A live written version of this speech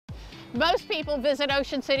Most people visit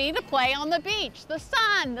Ocean City to play on the beach. The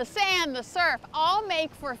sun, the sand, the surf all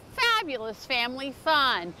make for fabulous family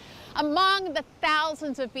fun. Among the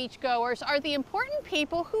thousands of beachgoers are the important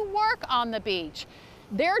people who work on the beach.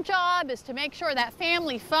 Their job is to make sure that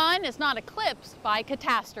family fun is not eclipsed by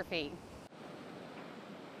catastrophe.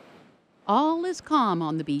 All is calm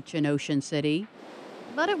on the beach in Ocean City,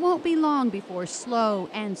 but it won't be long before slow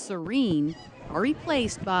and serene are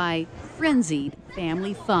replaced by frenzied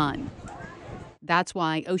family fun. That's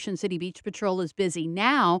why Ocean City Beach Patrol is busy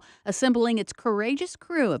now assembling its courageous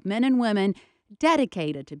crew of men and women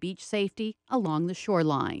dedicated to beach safety along the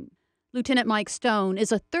shoreline. Lieutenant Mike Stone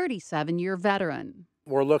is a 37-year veteran.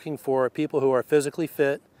 We're looking for people who are physically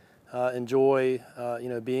fit, enjoy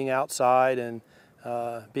being outside and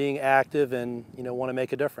being active and want to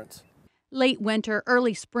make a difference. Late winter,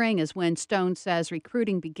 early spring is when Stone says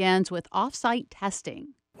recruiting begins with off-site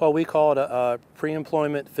testing. Well, we call it a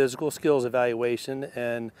pre-employment physical skills evaluation,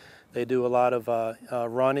 and they do a lot of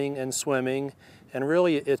running and swimming, and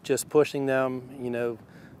really it's just pushing them,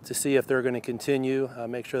 to see if they're going to continue,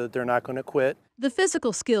 make sure that they're not going to quit. The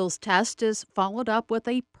physical skills test is followed up with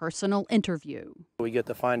a personal interview. We get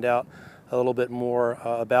to find out a little bit more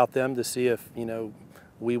about them to see if,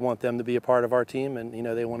 we want them to be a part of our team and,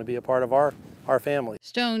 they want to be a part of our family.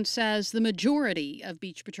 Stone says the majority of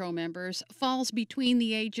Beach Patrol members falls between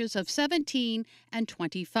the ages of 17 and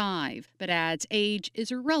 25, but adds age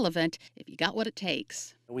is irrelevant if you got what it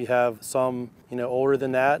takes. We have some, older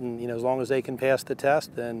than that, and, as long as they can pass the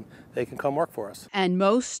test, then they can come work for us. And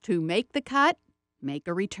most who make the cut make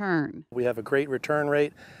a return. We have a great return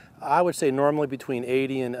rate. I would say normally between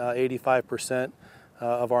 80 and 85%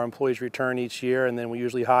 of our employees return each year, and then we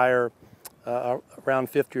usually hire around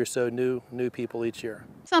 50 or so new people each year.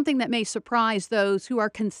 Something that may surprise those who are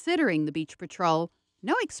considering the Beach Patrol: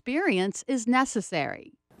 no experience is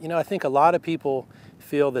necessary. I think a lot of people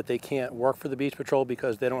feel that they can't work for the Beach Patrol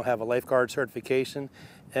because they don't have a lifeguard certification,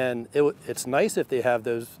 and it's nice if they have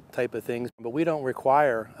those type of things, but we don't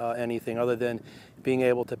require anything other than being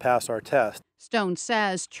able to pass our test. Stone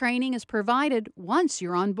says training is provided once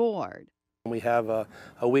you're on board. We have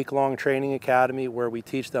a week-long training academy where we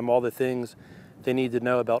teach them all the things they need to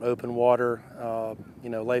know about open water,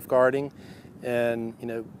 lifeguarding, and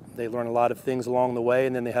they learn a lot of things along the way,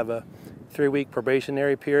 and then they have a 3-week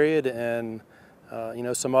probationary period and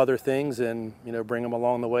some other things, and bring them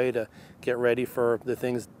along the way to get ready for the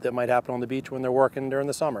things that might happen on the beach when they're working during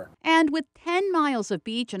the summer. And with 10 miles of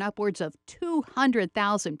beach and upwards of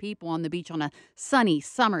 200,000 people on the beach on a sunny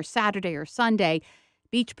summer Saturday or Sunday,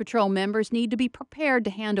 Beach Patrol members need to be prepared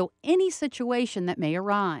to handle any situation that may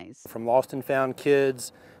arise. From lost and found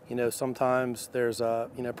kids, sometimes there's a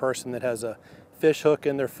person that has a fish hook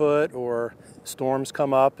in their foot, or storms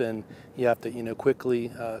come up and you have to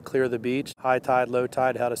quickly clear the beach. High tide, low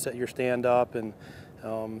tide, how to set your stand up, and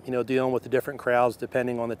dealing with the different crowds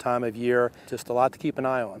depending on the time of year. Just a lot to keep an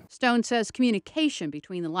eye on. Stone says communication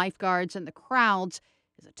between the lifeguards and the crowds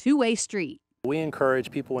is a two-way street. We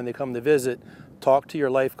encourage people when they come to visit, talk to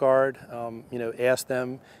your lifeguard, ask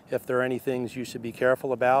them if there are any things you should be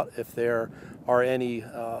careful about, if there are any,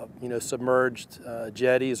 submerged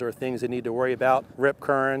jetties or things they need to worry about, rip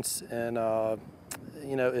currents, and,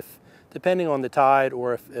 if depending on the tide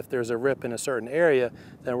or if there's a rip in a certain area,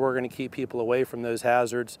 then we're going to keep people away from those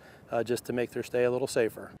hazards just to make their stay a little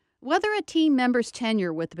safer. Whether a team member's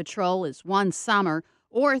tenure with the patrol is one summer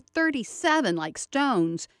or 37 like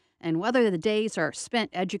Stone's, and whether the days are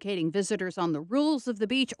spent educating visitors on the rules of the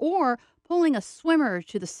beach or pulling a swimmer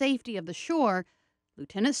to the safety of the shore,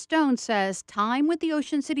 Lieutenant Stone says time with the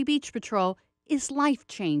Ocean City Beach Patrol is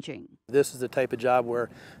life-changing. This is the type of job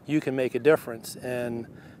where you can make a difference, and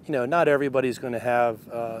not everybody's going to have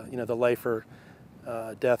the life or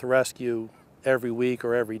death rescue every week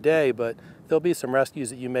or every day, but there'll be some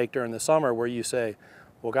rescues that you make during the summer where you say,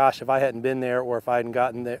 well, gosh, if I hadn't been there or if I hadn't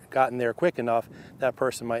gotten there quick enough, that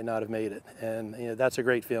person might not have made it. And that's a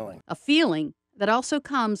great feeling. A feeling that also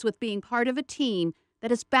comes with being part of a team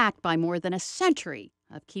that is backed by more than a century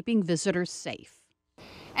of keeping visitors safe.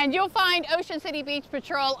 And you'll find Ocean City Beach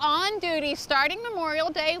Patrol on duty starting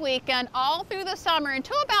Memorial Day weekend all through the summer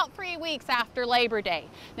until about 3 weeks after Labor Day.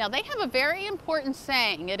 Now, they have a very important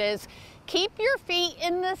saying. It is, keep your feet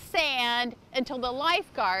in the sand until the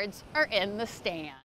lifeguards are in the stand.